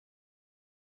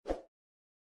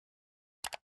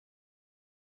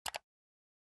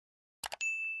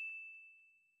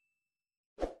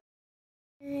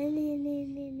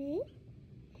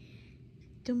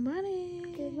Good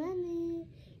morning. Good morning.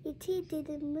 It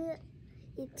didn't move.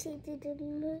 It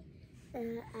didn't move.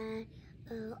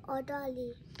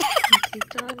 Orderly. Chị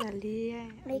cho là lia.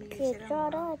 Make it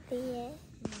orderly.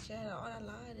 Mình sẽ đỏ là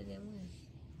lá để đem người.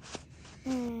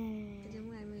 Để đem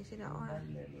người mình sẽ đỏ là.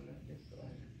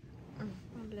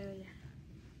 Không lừa vậy.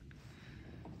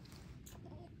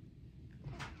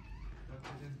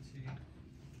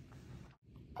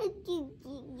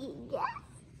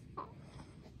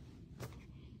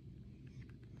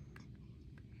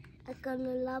 Akan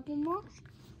lelabu mo?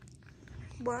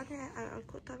 Buat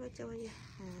aku tak baca aja.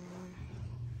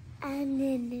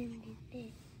 Nene.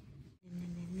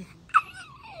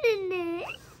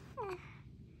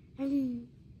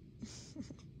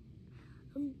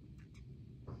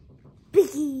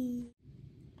 Piggy.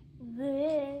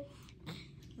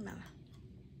 Nah.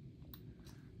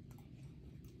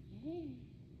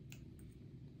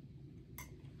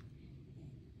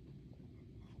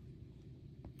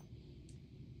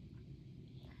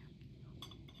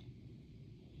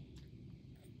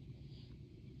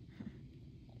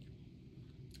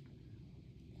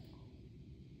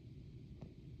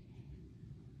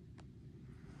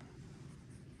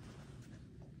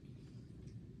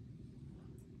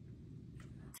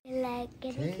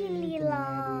 Like Lila.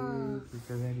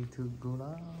 Kita ready to go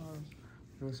lah.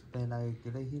 Terus belai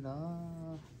kita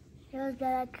hilang. Terus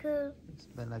belaku.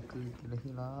 Belai kita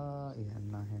hilang.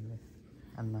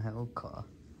 Anna hai okka.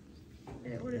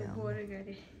 Udah boleh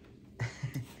gari.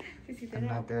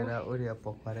 Anna tera udah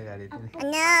pokok gari.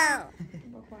 No.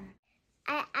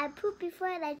 I pooped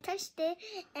before and I touched it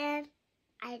and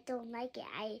I don't like it.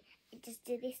 I just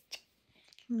did this.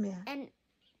 Yeah. And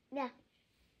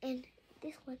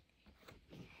this one.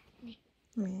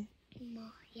 Me.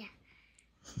 More, yeah.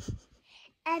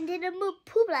 And then the move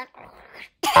poop like and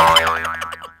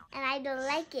I don't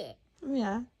like it.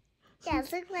 Yeah. Yeah,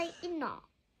 it looks like enough.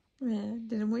 Yeah.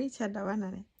 Did we each had that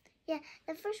one? Yeah,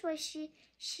 the first one she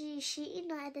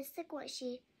and the second one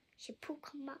she poop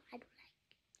come out. I don't like it.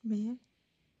 Me.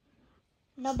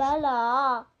 No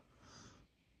Bella.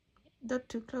 Don't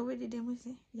too close with them,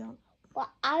 see? Yeah. What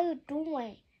are you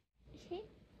doing?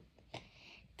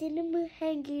 Didn't move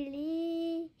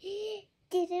hangily.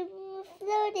 Didn't move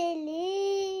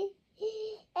floatily.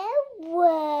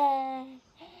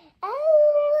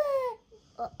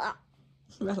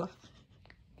 Bella.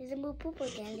 Didn't move poop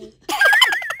again.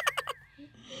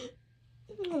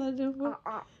 Bella, don't move.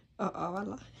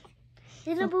 Bella.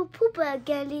 Didn't move poop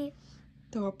again.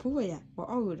 Tao pua ya.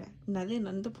 Ora. Nale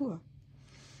nanda pua.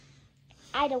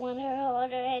 I don't want her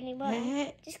hold her anymore.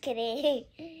 Hey. Just kidding.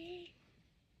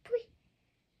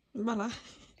 Bella.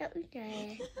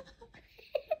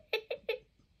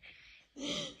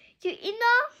 You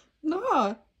know?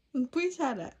 No. Please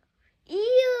had it.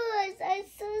 Ew, I'm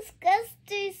so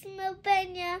disgusting, smell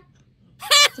Benya.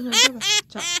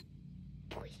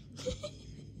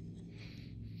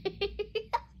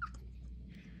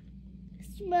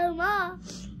 Smell Ma.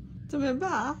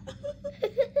 Remember?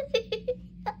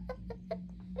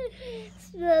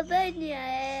 Smell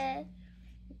Benya.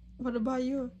 What about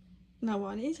you? Now,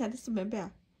 one is had to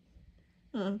remember.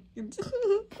 I can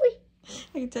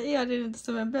tell you I didn't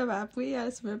remember, but we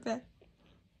are remember.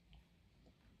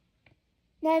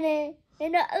 Nene,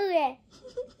 no ue.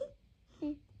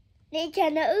 Nature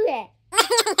no ue.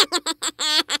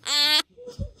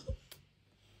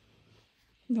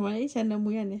 No one is and a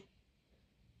moon.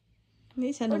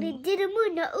 Only did a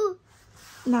moon no oo.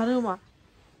 No more.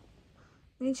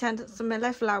 You can't smell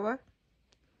like flower.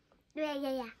 Yeah.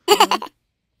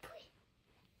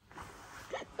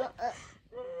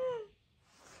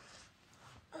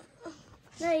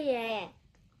 No, yeah.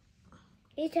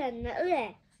 It's a no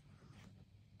ue.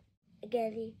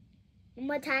 Again,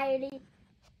 more tired.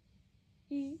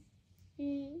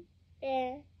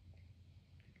 Yeah.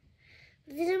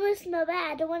 This one smell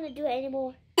bad. I don't want to do it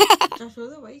anymore. Just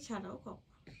the way you can't go.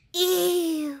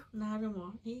 Ew. No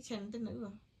more. He can't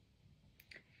do.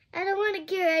 I don't want to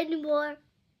care anymore.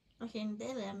 Okay,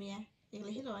 there, me. You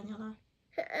hit on your life.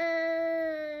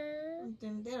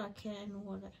 Then there I can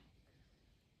water.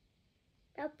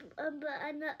 I'm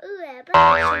not but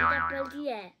I'm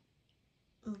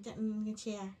Getting the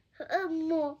chair.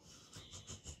 more.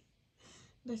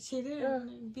 The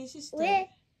children, busy Where? stay.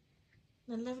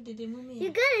 The left did mummy. You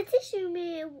gotta tissue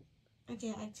me.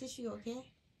 Okay, I tissue, okay?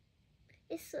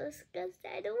 It's so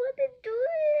disgusting. I don't want to do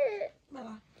it.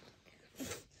 Bella.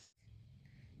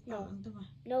 No.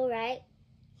 No, right?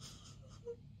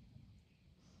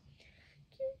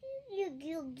 You're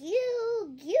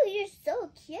so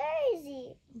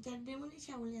crazy.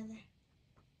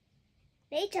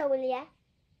 Nature will ya.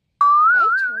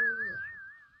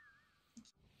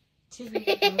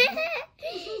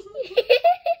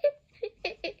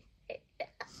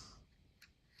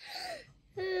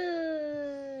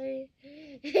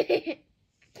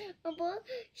 Mama,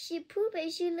 she pooped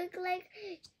and she looked like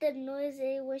the noise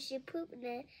when she pooped.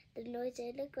 The noise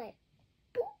looked like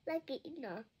poop, like it, you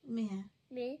know. Me.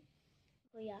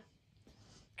 Oh yeah.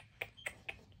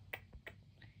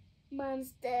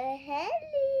 Monster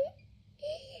Helly,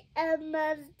 a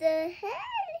Monster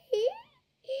Helly,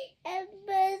 a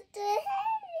Monster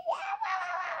Helly.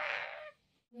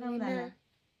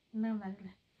 No.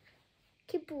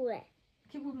 Kipule.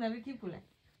 Kipule na kipule.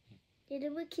 Did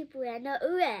we kipule na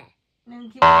ue?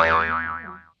 Nang kipule.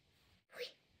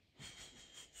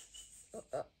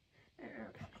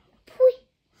 Pui.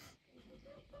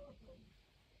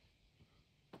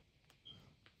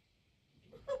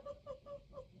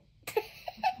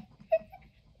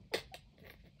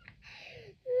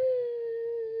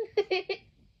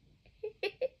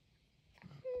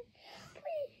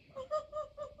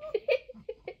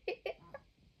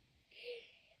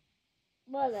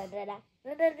 Boleh dah.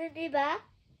 Dah tiba.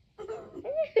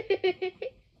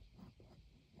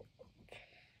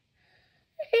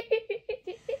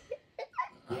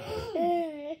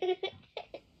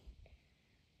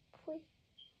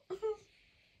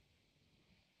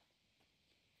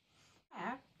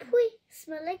 Pui.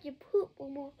 Smell like you poop,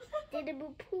 Momo. Did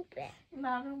you poop it?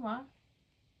 Nào đúng không?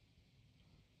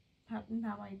 Thật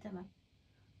nào vậy cho nó.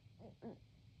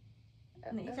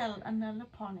 Nãy giờ ăn nó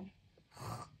phò này.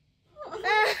 What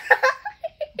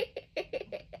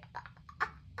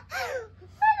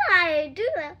are you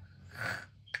doing?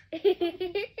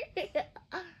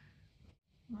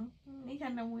 Nãy giờ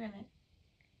nó mua này.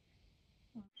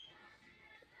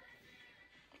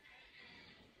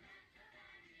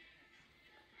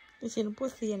 Cái gì nó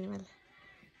bút gì này mà.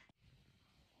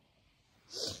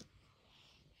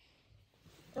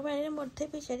 Các bạn đến một thế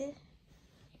bây giờ đi.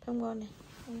 Thơm ngon này.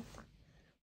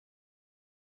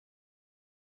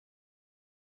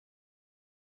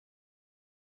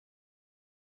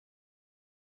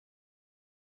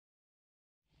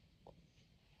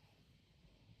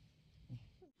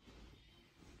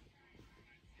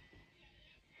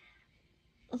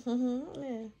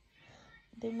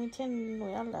 Để muốn chen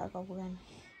nồi ăn là có buồn.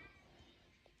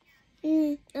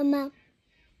 Mama.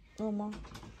 Mama.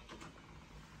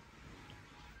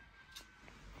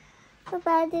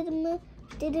 Papa, did the mouth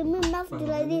do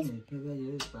like this?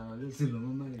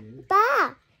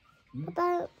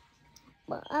 Papa,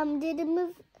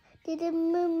 did the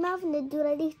mouth do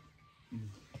like this?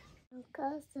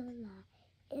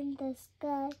 In the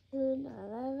sky, you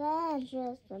know,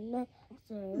 just a message.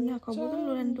 Nhà có bố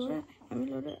luôn ăn đũa đấy. Ăn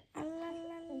luôn đấy.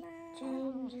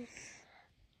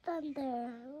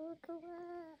 Thunder.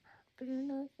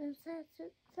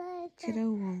 Chị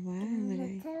đâu mà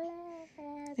này.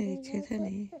 Để chơi thế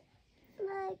này.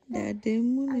 Đã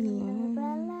đến muốn lên lo.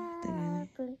 Từ này.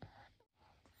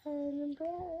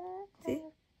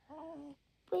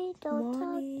 We don't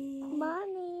talk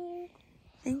money.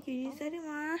 Thank you, Jesus,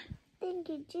 Ma. Thank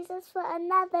you, Jesus, for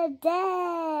another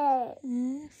day.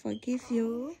 Forgive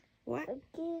you. What?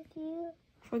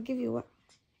 Forgive you what?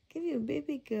 Give you a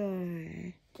baby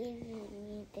girl. Give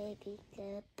me baby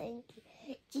girl. Thank you,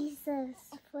 Jesus,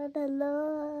 for the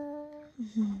Lord.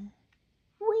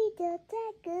 We don't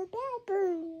take a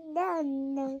baby.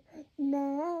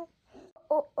 No.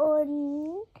 Oh,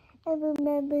 I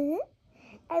remember.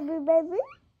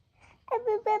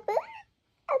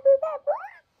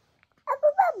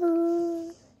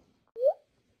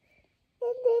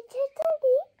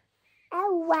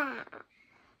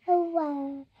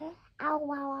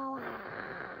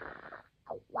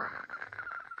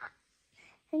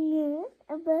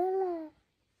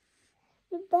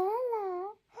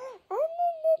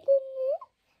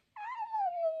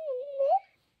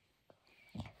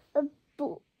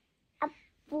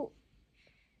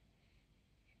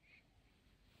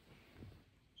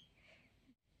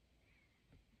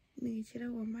 Mình chỉ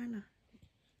đâu mà nè.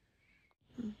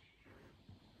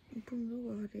 Pung lúc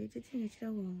vào đấy chứ chỉ chỉ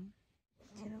đâu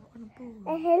con pung.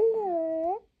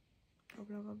 Hello.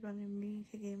 Gặp này mình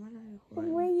cái game mà là khổ.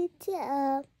 Where you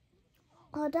to?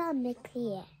 Hold on, make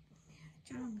clear.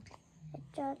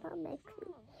 Cho nó make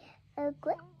clear. A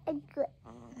good.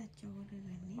 Là cho đây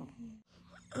là nè.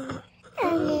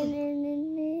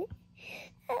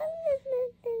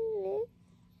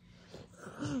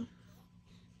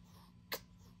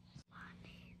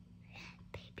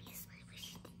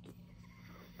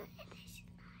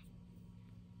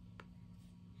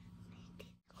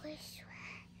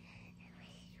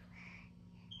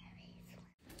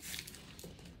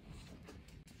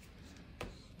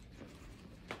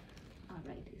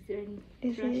 there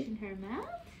any brush in her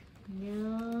mouth?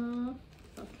 No.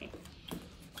 Okay.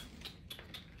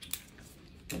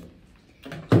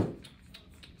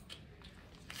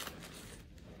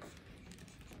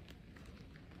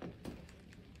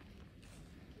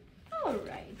 All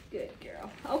right, good girl.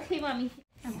 Okay, mommy.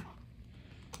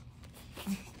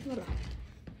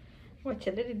 Watch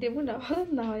it, they won't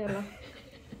have now.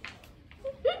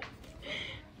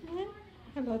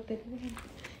 Hello,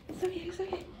 it's okay, it's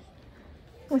okay.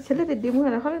 Watch it, they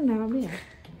won't have now.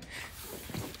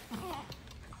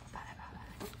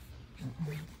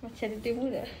 Watch it, they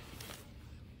won't. Are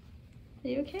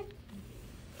you okay?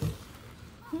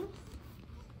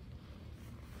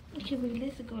 Okay, well,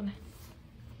 let's go.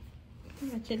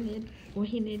 Watch it, what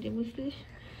he needed was this.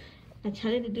 I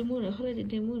tried to do more, holiday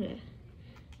demo.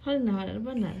 How now,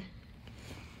 banana.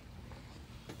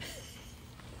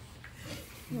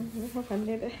 How can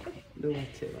they? Don't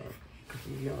watch it out.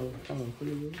 No, come on, put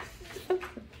it in.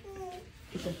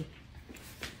 It's okay.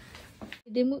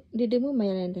 Did they move my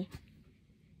land?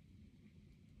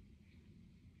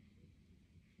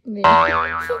 This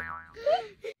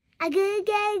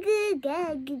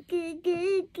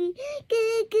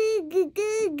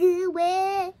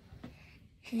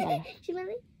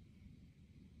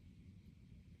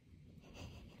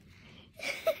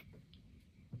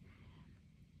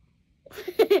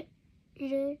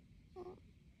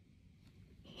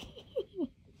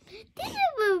is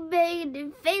making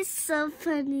the face so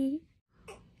funny.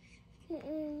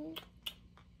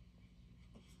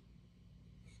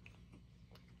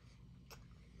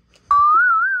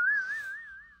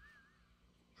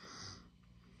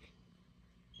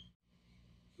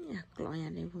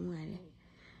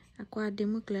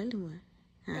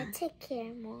 I take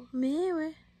care more. Me,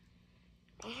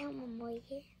 I have more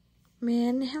here.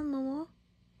 man, have more.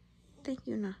 Thank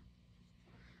you, now.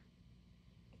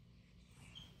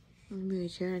 Mười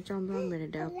chơi trong bao mày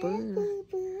đã bự.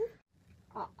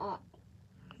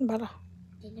 Bà đâu?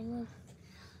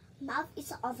 Mouth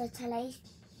is over today.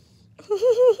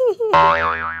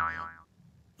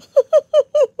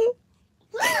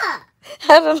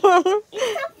 I don't know.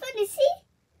 It's not funny. See?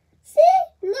 See?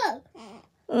 Look.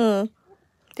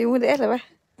 Thì muốn để rồi ba.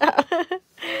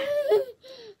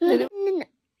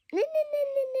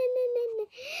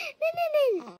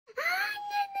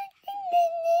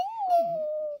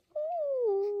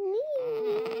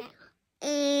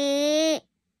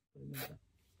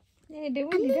 They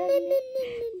want to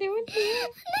They want to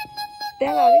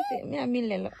tell all this. Me, I mean,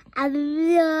 Lelo.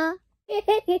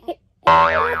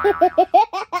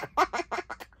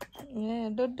 Yeah,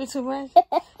 don't do so much.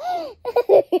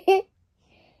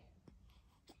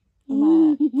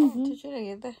 Mà tôi chưa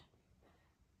được vậy.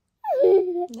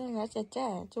 Đây là chả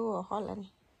chả chua khó lắm.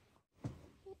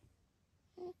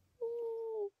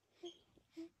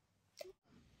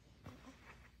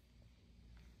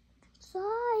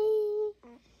 Sorry.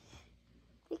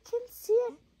 You can see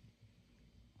it.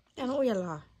 Nó uống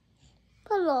là.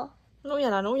 Hello. Nó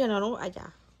uống là nó ai chả.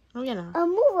 Nó uống là.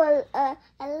 Move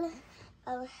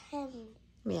a hand.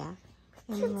 Mẹ.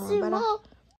 Can see more.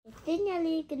 Then you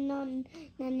like non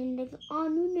like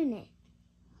on nune.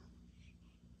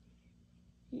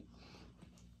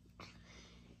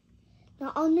 No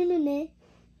on nune.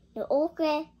 The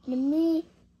okay. The me.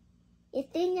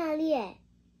 Then you like.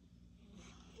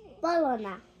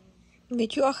 Balona. Mẹ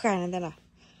chú ở khả này là.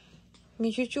 Mẹ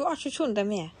chú ở chú đây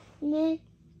mẹ. Me.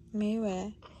 Mẹ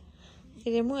vậy.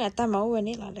 Thì để mua là ta máu về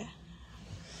nít là đấy.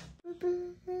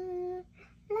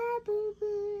 La boo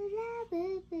boo, la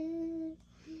boo boo.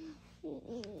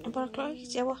 Apa kalau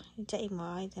siapa cai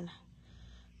mai tu na,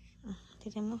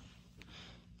 tidak mau.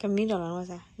 Kami dah lama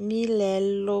sah, mi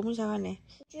lelo macam mana?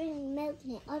 Drink milk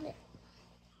on it.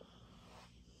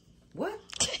 What?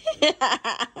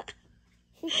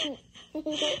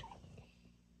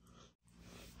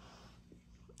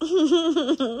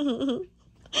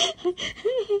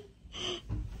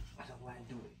 I don't want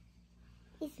to do it.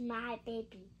 It's my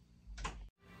baby.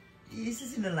 This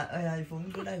is not like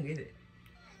iPhone. Go down get it.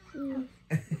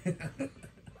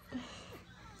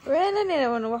 When ni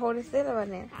nak mana bahawa dia lah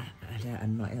mana? Ada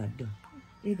anak ada.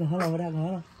 Ini kau halau dah kau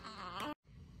halau.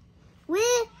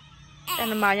 Where? Kan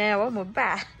namanya apa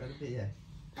mubah?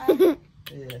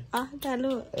 Ah, dah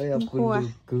lu.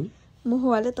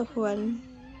 Muhua le tu huan.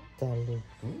 Where?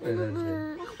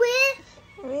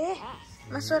 Weh,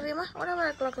 masuk rumah. Orang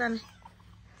mana keluar ni?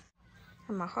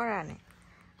 Sama orang ni.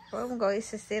 Orang kau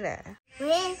isi sila.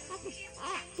 Where?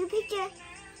 The picture.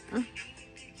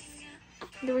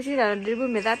 Dia mesti dah. Dia pun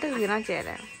minta tu kena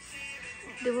cera.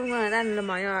 Dia pun mana dah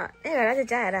lemah ya. Kalau ada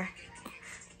cera.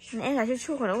 Ni enggak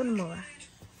cucu kalau pun mau.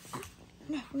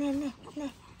 Ni.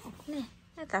 Nih,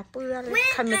 tak apa lah.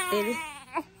 Kami tadi.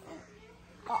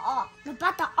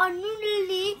 Nampak tak anu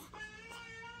ni?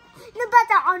 Nampak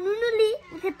tak anu ni?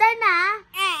 Kita na?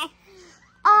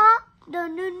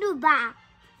 Don't know ba?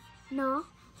 No.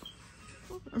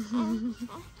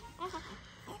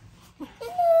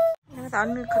 Tao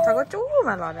có chú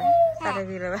mà lò đấy. Sao đây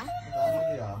vì là ba?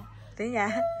 Tí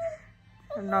nha.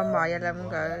 Nó mò ra làm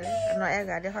cái nó e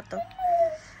gà đi hot tốt.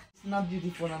 It's not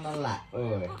beautiful nó lạ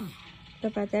ơi.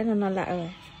 Tôi phải trái nó lạ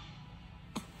rồi.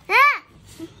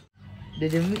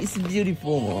 Dedemu is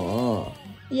beautiful.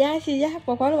 Ya sih ya,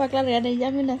 pokoknya bakal ada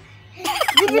jamin dah.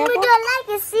 Didn't don't like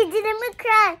it. See, didn't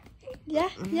cry. Ya,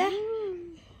 ya.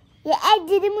 Ya,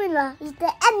 didn't lah. Itu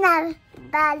enak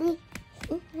Bali.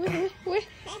 Wih.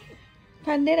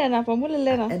 Pandai dah nak pemula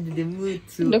lah. And dedemu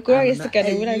too. Doku lagi suka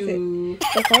deh bilang sih.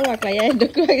 Pokoknya bakal ya,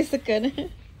 doku lagi suka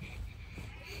nih.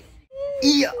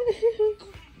 Iya.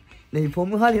 Nih,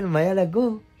 pomu halin maya lah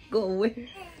go away.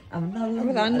 I'm not.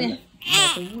 Apa tahun ni?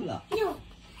 Pemula.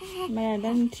 Mày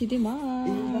đang thi đi mà.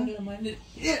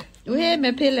 Ui,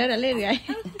 mẹ phê lên rồi.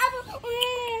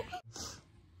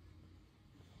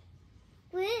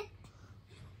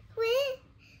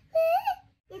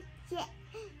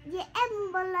 Ye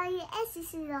em bolo ye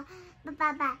sisi lo.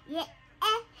 Baba ye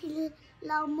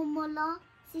lo momo lo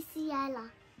sisi ya lo.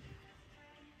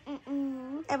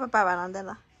 Em papa bạn làm đây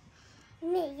là.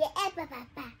 Me ye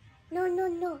papa. No.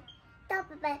 Stop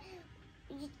papa.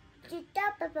 You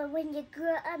stop papa when you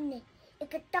grow up nè. You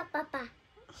can stop papa.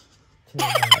 Chứ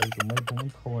là mấy cũng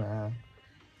thô nè.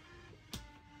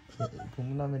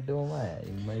 Cũng làm mấy đồ mà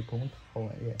mấy cũng thô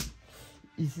nè.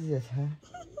 Ý思是啥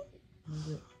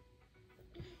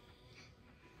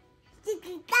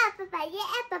Stop papa ye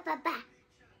papa.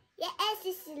 Ye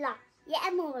sisi lo.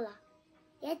 Ye momo lo.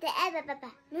 Ye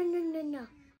papa. No.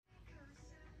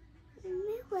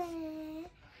 Me we.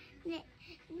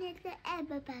 Ne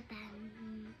papa.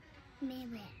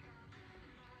 Mewe.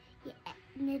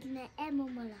 Ne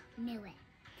emomola. Mewe.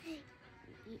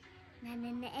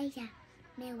 Na eja.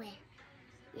 Mewe.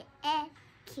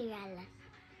 Kirala.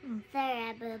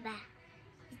 Fera baba.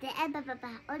 The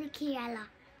papa. Oli kirala.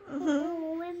 Mewe.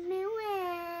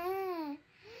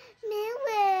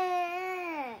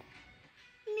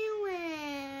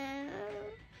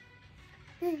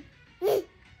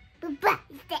 Baba.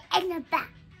 The enaba.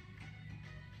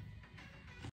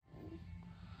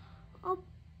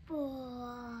 Oppo.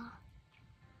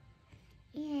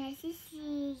 Ya, sisi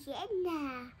Nena.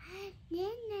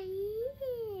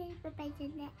 Papa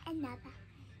Nena apa?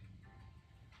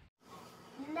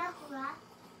 Nena kuah.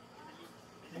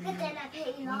 Ikut nak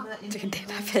pergi lo. Jadi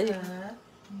nak pergi.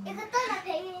 Ikut nak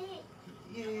pergi.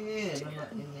 nama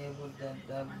ini budak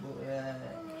dabu ya.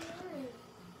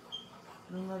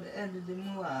 Nama ada di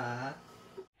muat.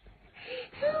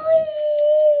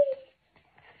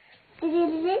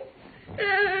 Didi.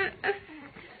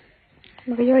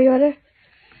 Makanya yo deh.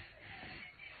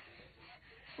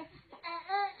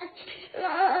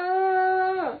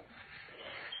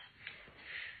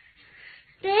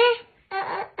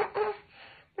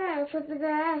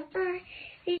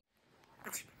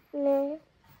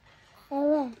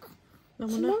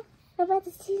 Namanya? Apa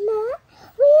tu Cina?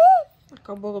 Wih.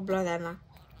 Kau bawa ke belah sana.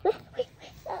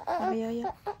 Ya.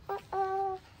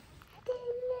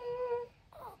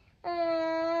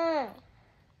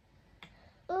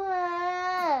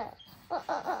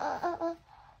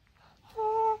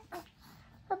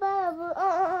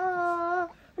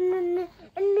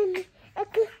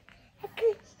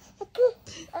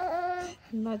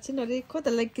 Macam nari kau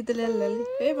tak lagi kita lelali.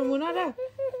 Mana dah?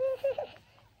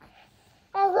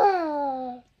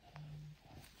 Awak.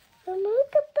 Kamu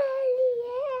kembali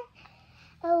ya.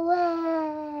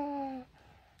 Awak.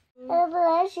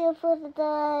 Awak siapa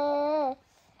dah?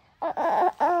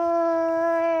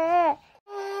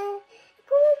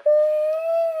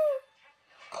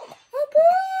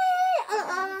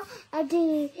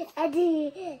 Adi,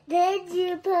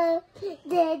 dejipa.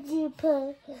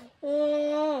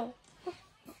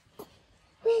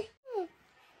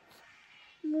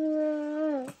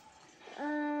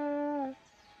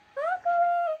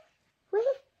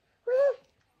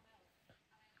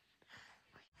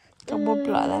 Kamu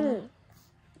pula lah.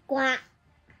 Quack.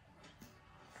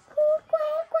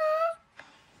 Quack.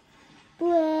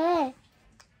 Quack.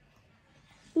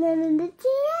 Nana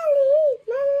jelly.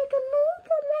 Nana kamu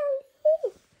kembali.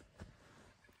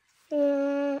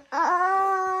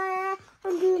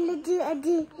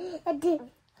 Adi.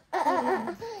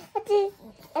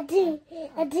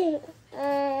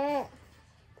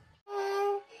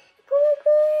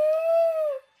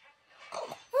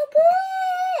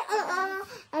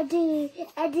 Then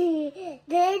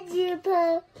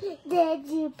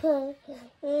you put.